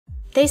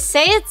They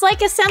say it's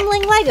like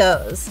assembling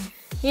Legos.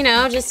 You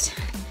know, just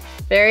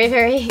very,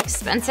 very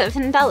expensive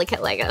and delicate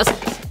Legos.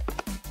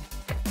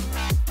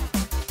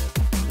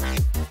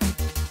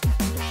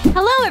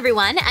 Hello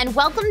everyone, and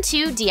welcome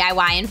to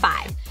DIY in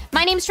 5.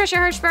 My name's Trisha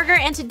Hirschberger,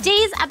 and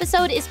today's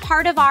episode is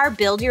part of our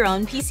Build Your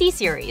Own PC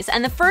series,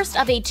 and the first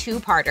of a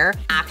two-parter,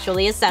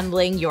 actually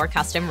assembling your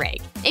custom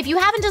rig. If you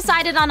haven't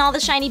decided on all the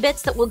shiny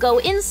bits that will go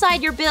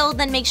inside your build,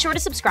 then make sure to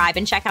subscribe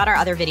and check out our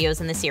other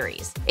videos in the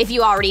series. If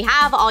you already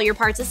have all your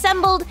parts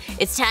assembled,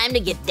 it's time to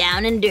get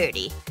down and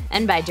dirty.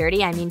 And by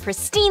dirty, I mean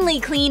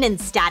pristinely clean and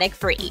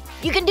static-free.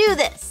 You can do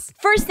this!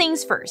 First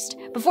things first,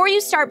 before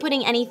you start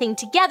putting anything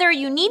together,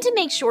 you need to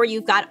make sure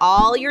you've got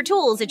all your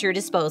tools at your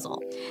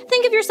disposal.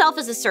 Think of yourself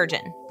as a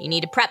surgeon. You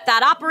need to prep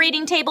that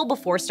operating table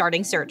before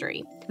starting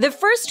surgery. The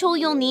first tool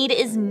you'll need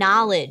is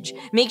knowledge.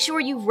 Make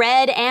sure you've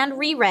read and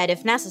reread,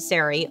 if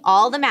necessary,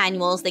 all the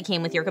manuals that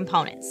came with your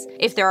components.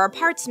 If there are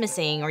parts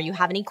missing or you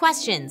have any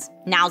questions,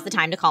 now's the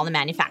time to call the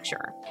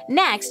manufacturer.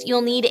 Next,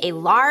 you'll need a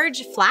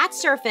large, flat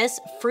surface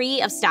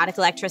free of static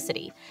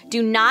electricity.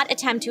 Do not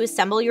attempt to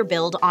assemble your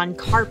build on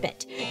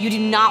carpet. You do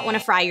not want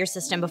to fry your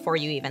system before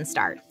you even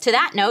start. To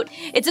that note,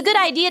 it's a good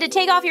idea to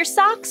take off your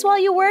socks while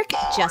you work,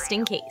 just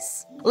in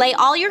case. Lay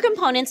all your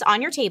components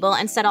on your table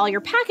and set all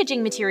your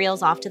packaging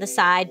materials off to the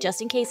side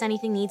just in case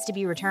anything needs to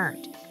be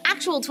returned.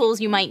 Actual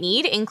tools you might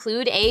need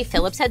include a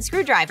Phillips head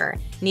screwdriver,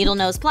 needle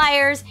nose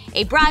pliers,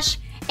 a brush,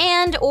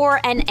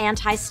 and/or an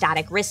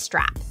anti-static wrist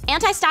strap.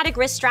 Anti-static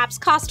wrist straps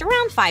cost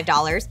around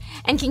 $5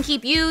 and can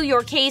keep you,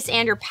 your case,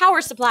 and your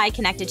power supply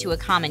connected to a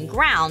common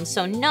ground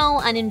so no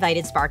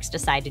uninvited sparks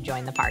decide to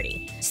join the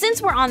party.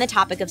 Since we're on the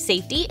topic of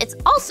safety, it's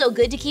also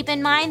good to keep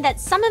in mind that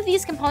some of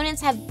these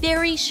components have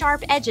very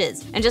sharp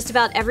edges, and just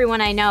about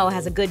everyone I know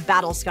has a good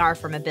battle scar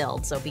from a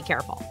build, so be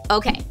careful.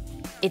 Okay,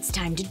 it's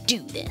time to do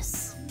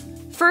this.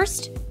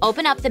 First,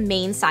 open up the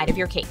main side of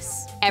your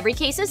case. Every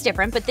case is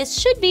different, but this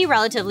should be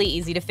relatively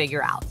easy to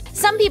figure out.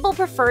 Some people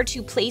prefer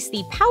to place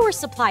the power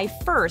supply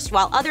first,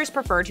 while others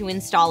prefer to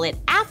install it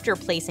after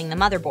placing the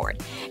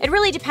motherboard. It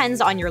really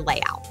depends on your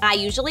layout. I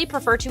usually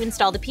prefer to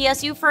install the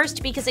PSU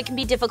first because it can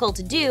be difficult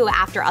to do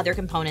after other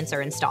components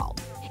are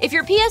installed. If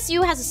your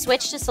PSU has a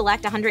switch to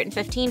select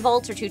 115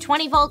 volts or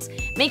 220 volts,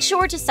 make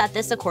sure to set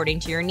this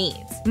according to your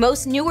needs.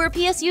 Most newer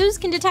PSUs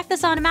can detect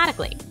this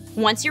automatically.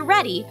 Once you're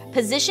ready,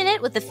 position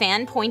it with the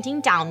fan pointing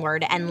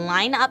downward and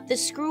line up the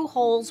screw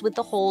holes with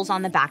the holes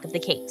on the back of the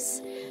case.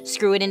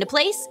 Screw it into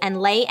place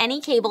and lay any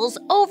cables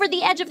over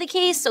the edge of the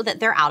case so that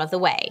they're out of the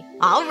way.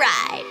 All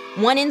right,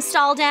 one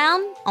install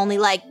down, only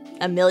like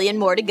a million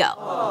more to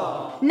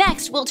go.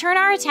 Next, we'll turn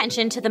our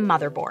attention to the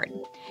motherboard.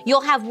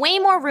 You'll have way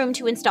more room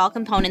to install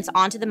components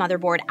onto the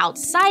motherboard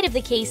outside of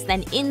the case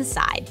than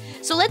inside,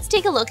 so let's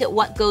take a look at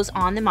what goes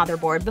on the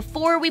motherboard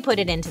before we put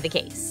it into the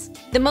case.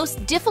 The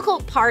most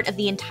difficult part of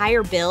the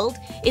entire build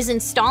is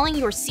installing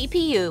your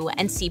CPU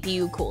and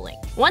CPU cooling.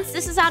 Once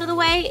this is out of the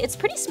way, it's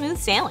pretty smooth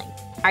sailing.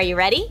 Are you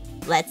ready?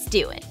 Let's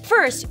do it.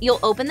 First, you'll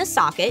open the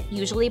socket,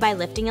 usually by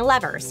lifting a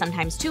lever,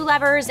 sometimes two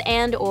levers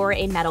and/or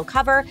a metal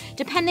cover,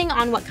 depending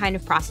on what kind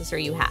of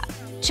processor you have.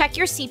 Check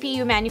your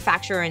CPU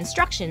manufacturer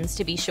instructions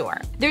to be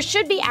sure. There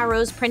should be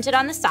arrows printed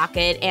on the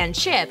socket and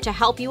chip to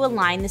help you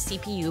align the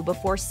CPU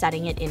before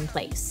setting it in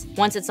place.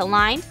 Once it's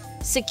aligned,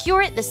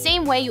 secure it the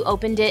same way you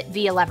opened it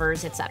via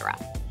levers, etc.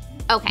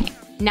 Okay,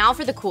 now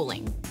for the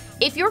cooling.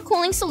 If your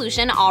cooling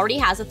solution already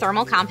has a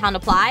thermal compound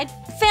applied,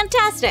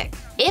 fantastic!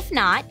 If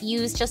not,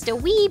 use just a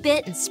wee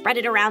bit and spread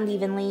it around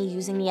evenly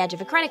using the edge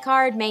of a credit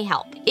card may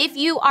help. If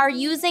you are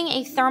using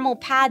a thermal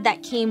pad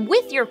that came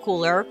with your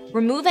cooler,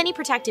 remove any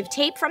protective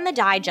tape from the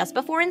die just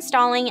before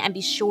installing and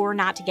be sure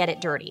not to get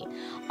it dirty.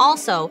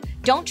 Also,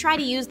 don't try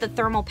to use the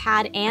thermal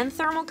pad and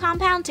thermal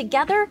compound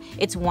together,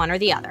 it's one or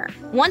the other.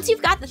 Once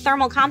you've got the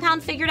thermal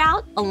compound figured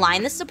out,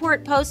 align the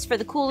support posts for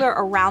the cooler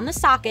around the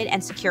socket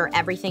and secure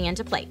everything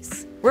into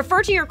place.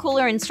 Refer to your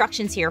cooler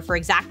instructions here for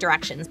exact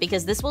directions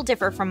because this will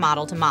differ from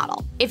model to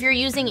model. If you're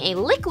using a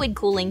liquid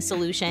cooling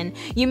solution,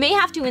 you may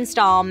have to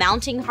install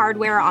mounting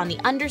hardware on the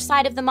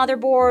underside of the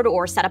motherboard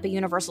or set up a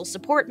universal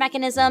support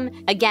mechanism.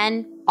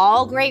 Again,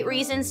 all great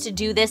reasons to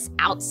do this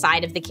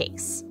outside of the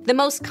case. The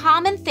most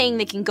common thing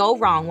that can go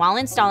wrong while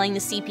installing the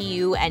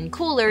CPU and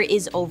cooler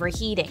is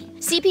overheating.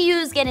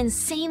 CPUs get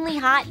insanely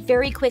hot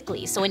very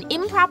quickly, so an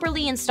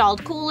improperly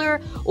installed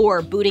cooler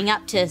or booting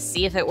up to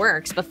see if it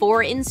works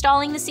before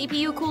installing the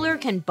CPU cooler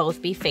can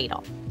both be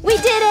fatal. We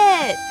did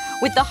it!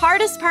 With the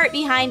hardest part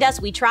behind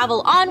us, we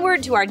travel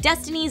onward to our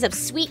destinies of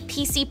sweet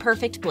PC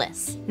perfect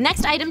bliss.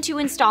 Next item to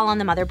install on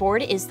the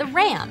motherboard is the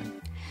RAM.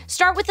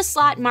 Start with the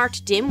slot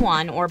marked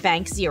DIMM1 or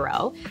bank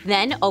 0,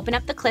 then open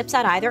up the clips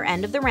at either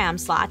end of the RAM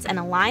slots and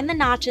align the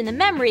notch in the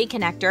memory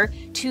connector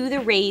to the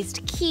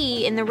raised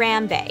key in the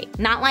RAM bay.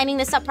 Not lining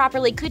this up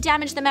properly could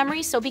damage the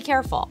memory, so be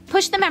careful.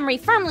 Push the memory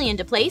firmly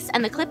into place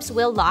and the clips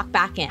will lock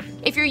back in.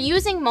 If you're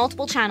using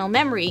multiple channel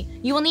memory,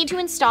 you will need to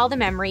install the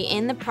memory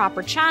in the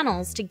proper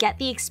channels to get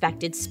the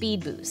expected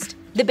speed boost.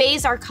 The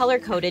bays are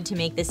color-coded to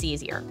make this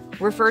easier.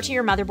 Refer to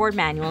your motherboard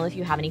manual if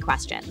you have any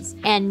questions.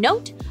 And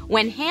note,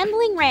 when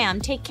handling RAM,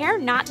 take care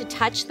not to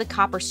touch the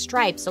copper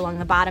stripes along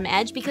the bottom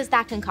edge because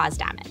that can cause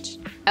damage.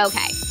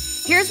 Okay,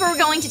 here's where we're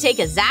going to take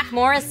a Zach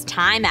Morris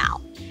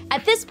timeout.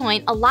 At this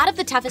point, a lot of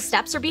the toughest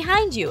steps are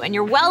behind you, and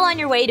you're well on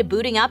your way to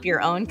booting up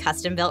your own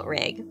custom-built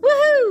rig.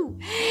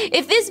 Woohoo!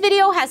 If this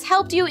video has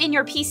helped you in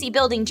your PC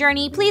building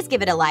journey, please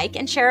give it a like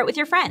and share it with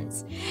your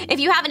friends. If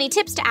you have any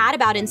tips to add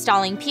about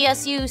installing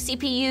PSU,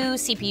 CPU,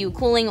 CPU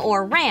cooling,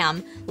 or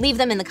RAM, leave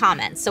them in the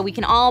comments so we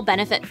can all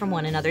benefit from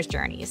one another's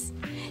journeys.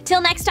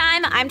 Till next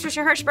time, I'm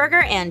Trisha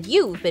Hirschberger, and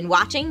you've been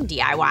watching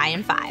DIY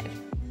in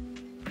 5.